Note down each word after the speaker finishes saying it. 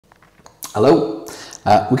Hello.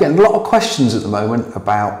 We're getting a lot of questions at the moment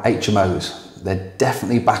about HMOs. They're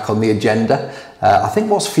definitely back on the agenda. I think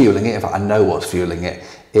what's fueling it, in fact I know what's fueling it,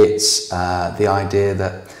 it's the idea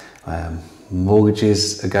that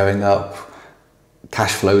mortgages are going up,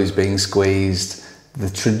 cash flow is being squeezed, the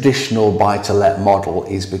traditional buy-to-let model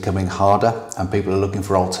is becoming harder and people are looking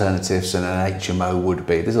for alternatives, and an HMO would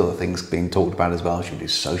be. There's other things being talked about as well. Should we do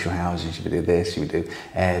social housing? Should we do this? Should we do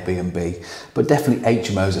Airbnb? But definitely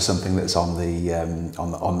HMOs are something that's on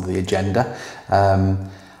the agenda.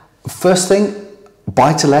 First thing,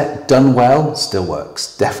 buy-to-let done well still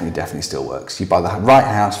works. Definitely still works. You buy the right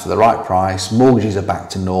house for the right price. Mortgages are back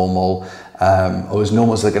to normal. Or as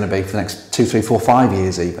normal as they're going to be for the next 2, 3, 4, 5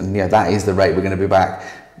 years even. Yeah, that is the rate we're going to be back.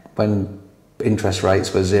 When interest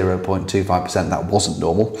rates were 0.25%, that wasn't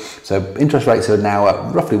normal. So interest rates are now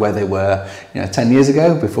at roughly where they were 10 years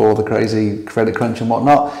ago, before the crazy credit crunch and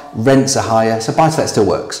whatnot. Rents are higher, so buy-to-let still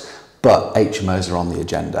works, but HMOs are on the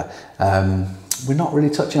agenda. We're not really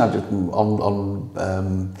touching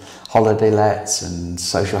on holiday lets and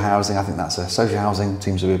social housing. I think social housing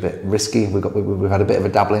seems to be a bit risky. We've had a bit of a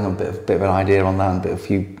dabbling, a bit of an idea on that, and a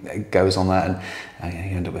few goes on that, and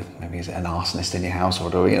you end up with maybe is it an arsonist in your house or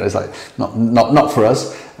whatever. It's like not for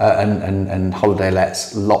us. And holiday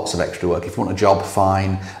lets, lots of extra work. If you want a job,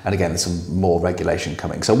 fine. And again, there's some more regulation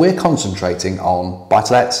coming. So we're concentrating on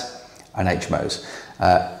buy-to-lets and HMOs.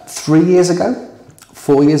 3 years ago.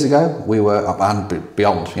 4 years ago, we were, and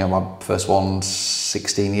beyond, my first one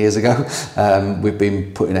 16 years ago, we've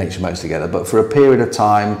been putting HMOs together. But for a period of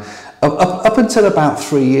time, up until about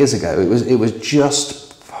 3 years ago, it was just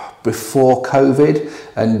before COVID,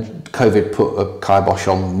 and COVID put a kibosh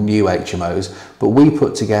on new HMOs, but we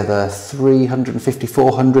put together 350,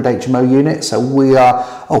 400 HMO units. So we are,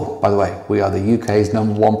 oh, by the way, we are the UK's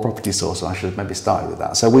 #1 property source. I should have maybe started with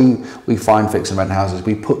that. So we find, fix and rent houses.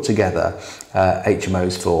 We put together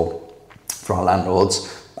HMOs for our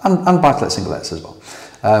landlords and buy-to-let single lets as well.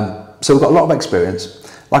 So we've got a lot of experience.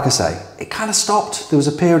 Like I say, it kind of stopped. There was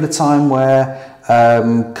a period of time where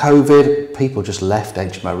COVID, people just left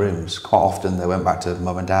HMO rooms. Quite often they went back to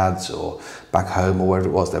mum and dad's or back home or wherever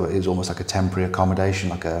it was. It was almost like a temporary accommodation,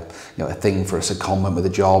 like a thing for a secondment with a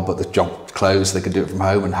job, but the job closed, so they could do it from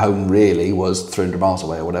home, and home really was 300 miles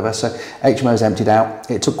away or whatever. So HMOs emptied out.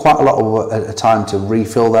 It took quite a lot of time to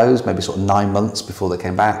refill those, maybe sort of 9 months before they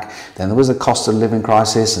came back. Then there was a cost of living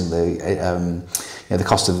crisis, and the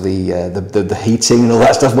cost of the heating and all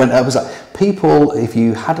that stuff went up. It was like people, if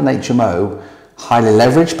you had an HMO, highly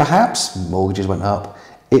leveraged perhaps, mortgages went up,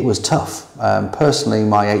 it was tough. Personally,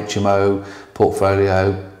 my HMO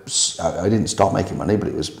portfolio, I didn't stop making money, but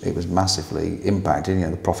it was massively impacted.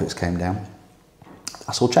 The profits came down.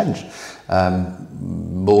 That's all changed.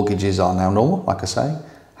 Mortgages are now normal, like I say.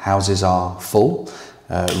 Houses are full.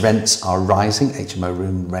 Rents are rising. HMO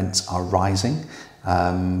room rents are rising.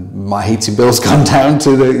 My heating bill's gone down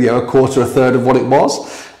to a quarter, a third of what it was.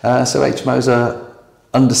 So HMOs are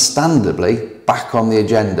understandably back on the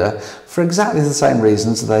agenda for exactly the same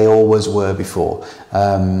reasons they always were before.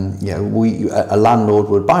 A landlord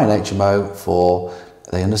would buy an HMO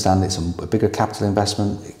they understand it's a bigger capital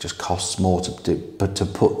investment. It just costs more to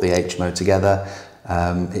put the HMO together.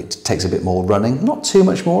 It takes a bit more running, not too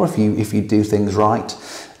much more if you do things right,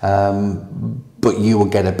 but you will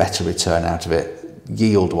get a better return out of it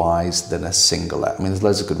yield-wise than a single let. I mean, there's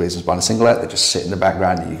loads of good reasons buying a single let. They just sit in the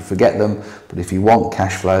background and you can forget them. But if you want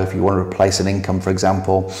cash flow, if you want to replace an income, for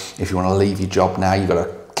example, if you want to leave your job now, you've got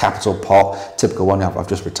a capital pot, typical one, I've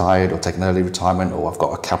just retired or taken early retirement, or I've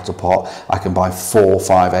got a capital pot, I can buy 4 or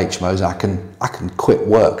 5 HMOs and I can quit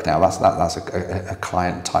work now. That's a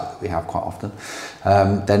client type that we have quite often.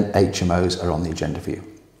 Then HMOs are on the agenda for you.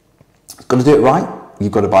 Got to do it right.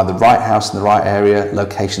 You've got to buy the right house in the right area.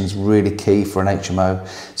 Location's really key for an HMO.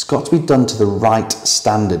 It's got to be done to the right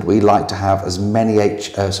standard. We like to have as many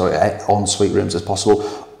ensuite rooms as possible.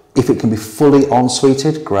 If it can be fully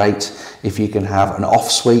ensuited, great. If you can have an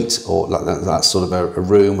off-suite, or that's sort of a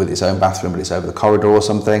room with its own bathroom, but it's over the corridor or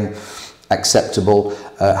something, acceptable.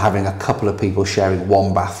 Having a couple of people sharing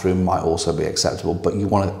one bathroom might also be acceptable, but you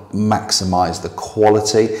want to maximize the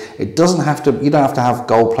quality. You don't have to have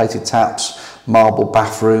gold-plated taps, marble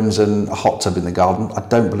bathrooms and a hot tub in the garden. I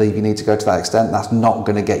don't believe you need to go to that extent. That's not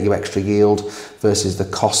going to get you extra yield versus the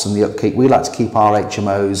costs and the upkeep. We like to keep our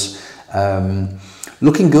HMOs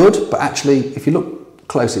looking good, but actually, if you look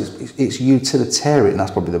close, it's utilitarian.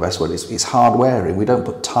 That's probably the best word. It's hard-wearing. We don't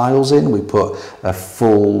put tiles in. We put a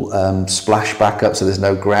full splash back up, so there's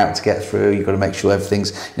no grout to get through. You've got to make sure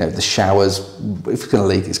everything's, the showers, if it's going to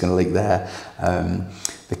leak, it's going to leak there.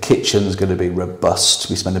 The kitchen's going to be robust.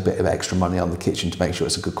 We spend a bit of extra money on the kitchen to make sure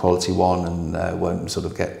it's a good quality one and won't sort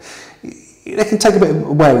of get... They can take a bit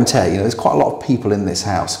of wear and tear. You know, there's quite a lot of people in this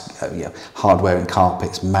house, you know, hardware and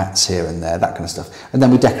carpets, mats here and there, that kind of stuff. And then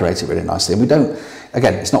we decorate it really nicely. And we don't,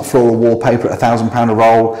 again, it's not floral wallpaper at £1,000 a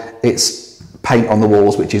roll. It's paint on the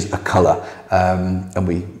walls, which is a colour. And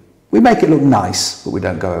we make it look nice, but we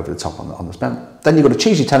don't go over the top on the spend. Then you've got to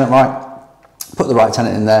choose your tenant right, put the right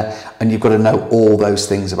tenant in there, and you've got to know all those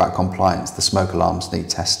things about compliance. The smoke alarms need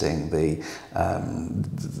testing, the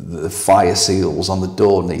fire seals on the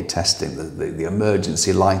door need testing, the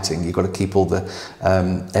emergency lighting. You've got to keep all the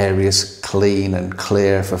areas clean and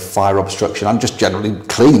clear for fire obstruction. I'm just generally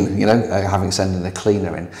clean, you know, having sending a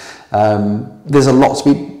cleaner in. There's a lot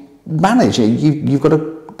to be managed. You've got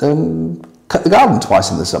to cut the garden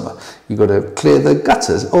twice in the summer. You've got to clear the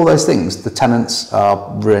gutters, all those things. The tenants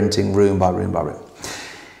are renting room by room by room.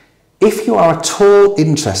 If you are at all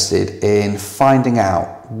interested in finding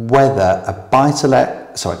out whether an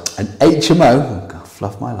HMO, oh God,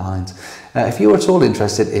 fluff my lines. If you're at all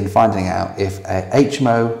interested in finding out if a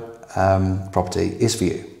HMO property is for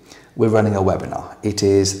you, we're running a webinar. It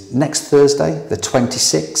is next Thursday, the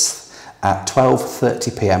 26th at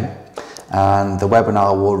 12:30 p.m. And the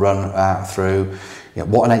webinar will run through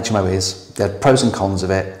what an HMO is, the pros and cons of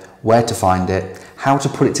it, where to find it, how to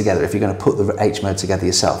put it together if you're going to put the HMO together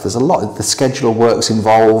yourself. There's a lot, the schedule of works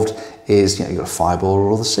involved is, you've got to fireball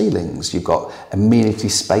all the ceilings, you've got amenity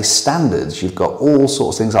space standards, you've got all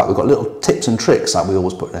sorts of things like, we've got little tips and tricks, like we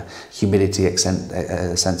always put a humidity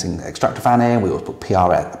sensing extractor fan in, we always put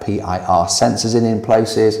PIR sensors in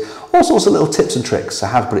places, all sorts of little tips and tricks, so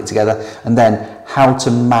how to put it together, and then how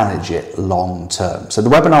to manage it long term. So the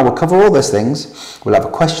webinar will cover all those things. We'll have a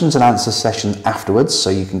questions and answers session afterwards, so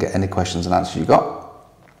you can get any questions and answers you've got.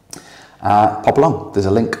 Pop along. There's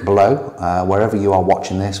a link below wherever you are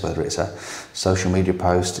watching this, whether it's a social media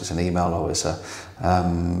post, it's an email, or it's a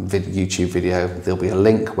YouTube video. There'll be a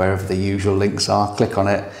link wherever the usual links are. Click on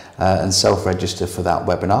it and self-register for that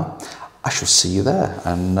webinar. I shall see you there,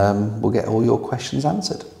 and we'll get all your questions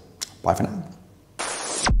answered. Bye for now.